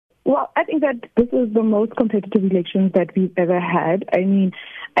Well, I think that this is the most competitive elections that we've ever had. I mean,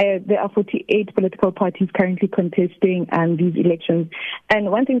 there are 48 political parties currently contesting these elections.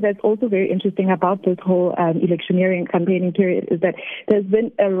 And one thing that's also very interesting about this whole electioneering campaigning period is that there's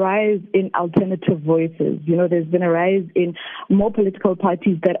been a rise in alternative voices. There's been a rise in more political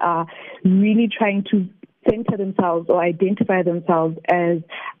parties that are really trying to center themselves or identify themselves as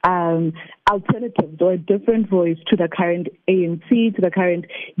alternatives or a different voice to the current ANC, to the current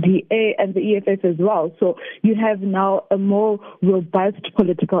DA and the EFF as well. So you have now a more robust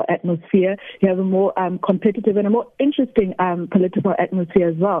political atmosphere. You have a more competitive and a more interesting political atmosphere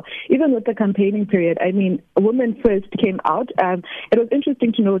as well. Even with the campaigning period, I mean, Women First came out. It was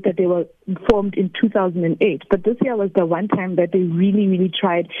interesting to note that they were formed in 2008, but this year was the one time that they really, really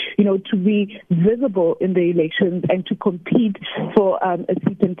tried, to be visible in the elections and to compete for a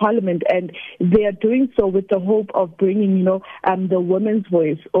seat in parliament. And they are doing so with the hope of bringing, the women's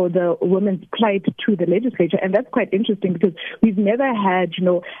voice or the women's plight to the legislature. And that's quite interesting because we've never had,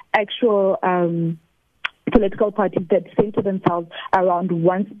 actual political parties that center themselves around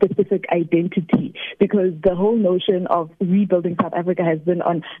one specific identity, because the whole notion of rebuilding South Africa has been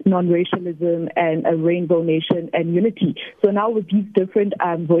on non-racialism and a rainbow nation and unity. So now with these different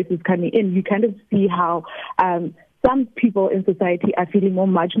voices coming in, you kind of see how some people in society are feeling more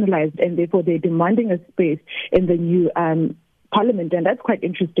marginalized, and therefore they're demanding a space in the new Parliament, and that's quite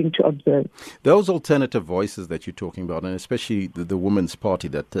interesting to observe. Those alternative voices that you're talking about, and especially the Women's Party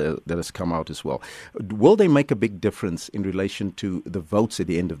that has come out as well, will they make a big difference in relation to the votes at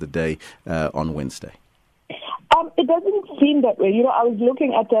the end of the day on Wednesday? It doesn't seem that way. I was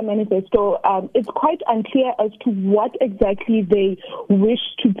looking at their manifesto. It's quite unclear as to what exactly they wish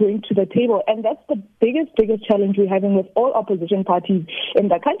to bring to the table. And that's the biggest challenge we're having with all opposition parties in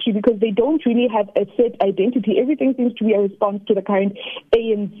the country, because they don't really have a set identity. Everything seems to be a response to the current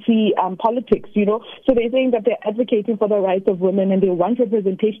ANC politics, So they're saying that they're advocating for the rights of women and they want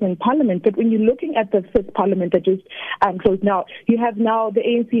representation in parliament. But when you're looking at the fifth parliament that just closed now, you have now the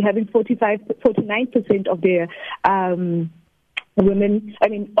ANC having 49% of their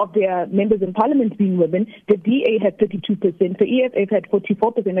of their members in parliament being women. The DA had 32%, the EFF had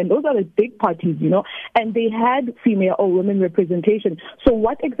 44%, and those are the big parties, and they had female or women representation. So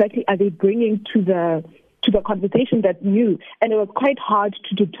what exactly are they bringing to the conversation that's new? And it was quite hard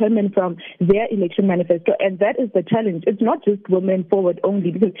to determine from their election manifesto, and that is the challenge. It's not just women forward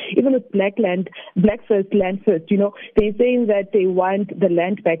only, because even with Black First, Land First, they're saying that they want the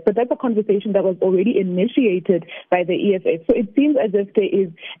land back, but that's a conversation that was already initiated by the EFF. So it seems as if there is,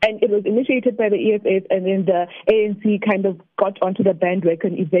 and it was initiated by the EFF, and then the ANC kind of got onto the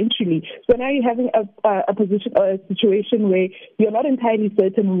bandwagon eventually. So now you're having a position or a situation where you're not entirely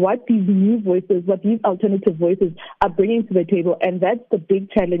certain what these new voices, what these alternative voices are bringing to the table, and that's the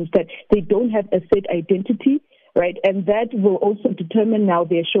big challenge, that they don't have a set identity, right? And that will also determine now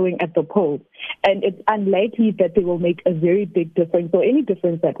their showing at the polls. And it's unlikely that they will make a very big difference or any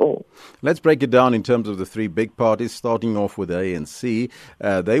difference at all. Let's break it down in terms of the three big parties, starting off with the ANC.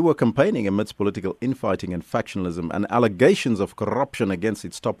 They were campaigning amidst political infighting and factionalism and allegations of corruption against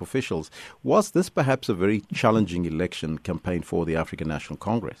its top officials. Was this perhaps a very challenging election campaign for the African National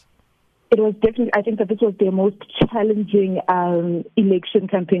Congress? It was definitely, I think that this was their most challenging election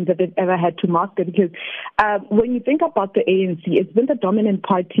campaign that they've ever had to master, because when you think about the ANC, it's been the dominant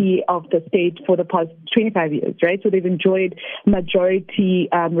party of the state for the past 25 years, right? So they've enjoyed majority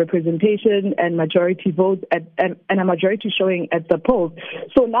representation and majority votes and a majority showing at the polls.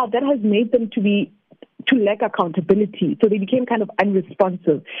 So now that has made them to lack accountability. So they became kind of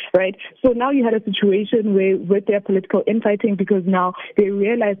unresponsive, right? So now you had a situation where with their political infighting, because now they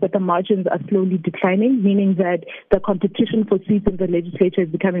realize that the margins are slowly declining, meaning that the competition for seats in the legislature is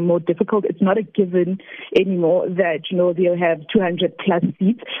becoming more difficult. It's not a given anymore that, they'll have 200 plus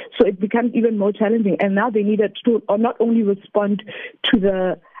seats. So it becomes even more challenging. And now they needed to not only respond to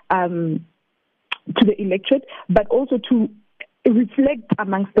the electorate, but also to reflect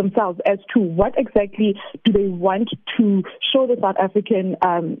amongst themselves as to what exactly do they want to show the South African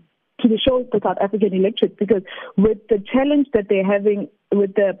electorate, because with the challenge that they're having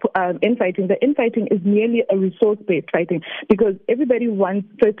with the infighting is merely a resource-based fighting, because everybody wants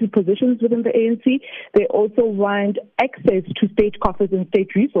firstly positions within the ANC. They also want access to state coffers and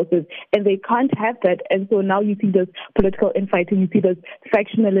state resources, and they can't have that. And so now you see this political infighting, you see this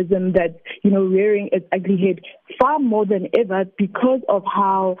factionalism that's, rearing its ugly head far more than ever because of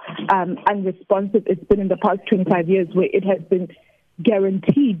how unresponsive it's been in the past 25 years, where it has been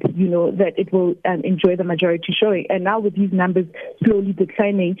guaranteed, that it will enjoy the majority showing. And now with these numbers slowly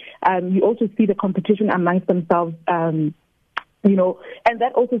declining, you also see the competition amongst themselves And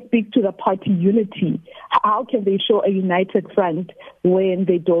that also speaks to the party unity. How can they show a united front when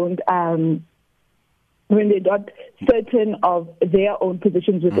they don't, when they're not certain of their own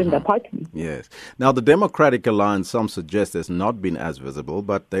positions within the party? Yes. Now, the Democratic Alliance, some suggest, has not been as visible,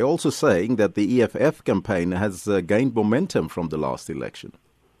 but they're also saying that the EFF campaign has gained momentum from the last election.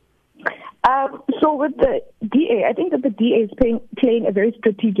 So with the DA, I think that the DA is playing a very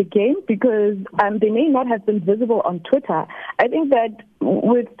strategic game because they may not have been visible on Twitter. I think that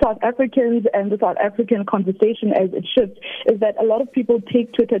with South Africans and the South African conversation as it shifts is that a lot of people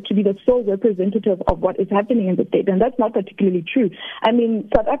take Twitter to be the sole representative of what is happening in the state, and that's not particularly true. I mean,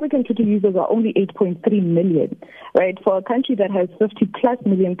 South African Twitter users are only 8.3 million, right? For a country that has 50 plus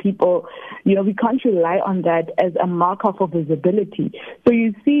million people, we can't rely on that as a marker for visibility. So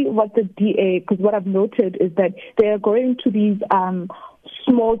you see what the DA, because what I've noted is that they are going to these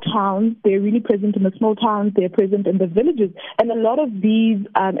small towns. They're really present in the small towns. They're present in the villages. And a lot of these,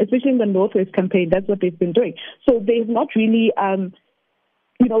 especially in the Northwest campaign, that's what they've been doing. So they've not really,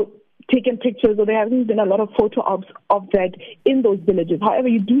 taken pictures, or there hasn't been a lot of photo ops of that in those villages. However,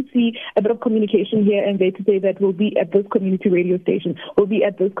 you do see a bit of communication here and there to say that we'll be at this community radio station, we'll be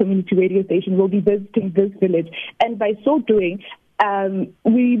at this community radio station, we'll be visiting this village. And by so doing,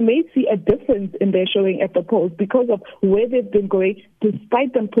 we may see a difference in their showing at the polls because of where they've been going,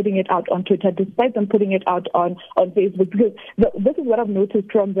 despite them putting it out on Twitter, despite them putting it out on Facebook. Because this is what I've noticed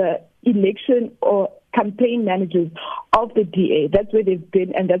from the election or campaign managers of the DA. That's where they've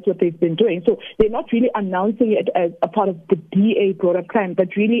been, and that's what they've been doing. So they're not really announcing it as a part of the DA broader plan, but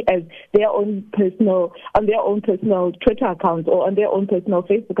really as their own personal Twitter accounts or on their own personal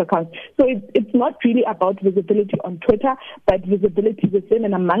Facebook accounts. So it's not really about visibility on Twitter, but visibility within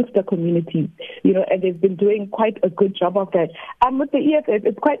and amongst the communities. And they've been doing quite a good job of that. With the EFF,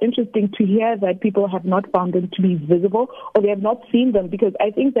 it's quite interesting to hear that people have not found them to be visible, or they have not seen them, because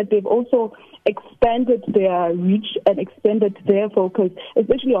I think that they've also expanded their reach and extended their focus,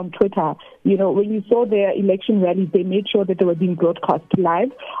 especially on Twitter. When you saw their election rallies, they made sure that they were being broadcast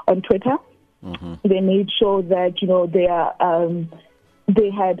live on Twitter. Mm-hmm. They made sure that, they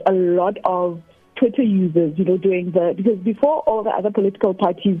had a lot of Twitter users, because before all the other political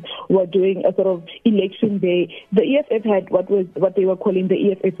parties were doing a sort of election day, the EFF had what they were calling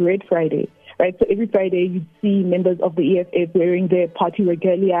the EFF Red Friday. Right, so every Friday you'd see members of the EFF wearing their party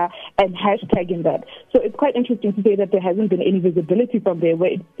regalia and hashtagging that. So it's quite interesting to say that there hasn't been any visibility from there,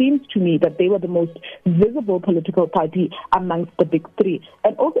 where it seems to me that they were the most visible political party amongst the big three.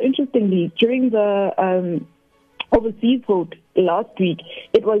 And also interestingly, during the overseas vote last week,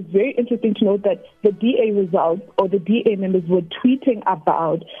 it was very interesting to note that the DA results, or the DA members, were tweeting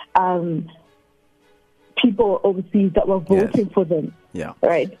about people overseas that were voting for them. Yeah.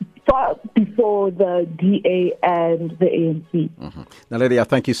 Right. Far before the DA and the ANC. Mm-hmm. Naledi,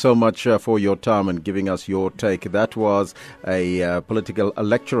 thank you so much for your time and giving us your take. That was a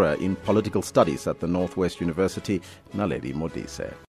lecturer in political studies at the Northwest University, Naledi Modise.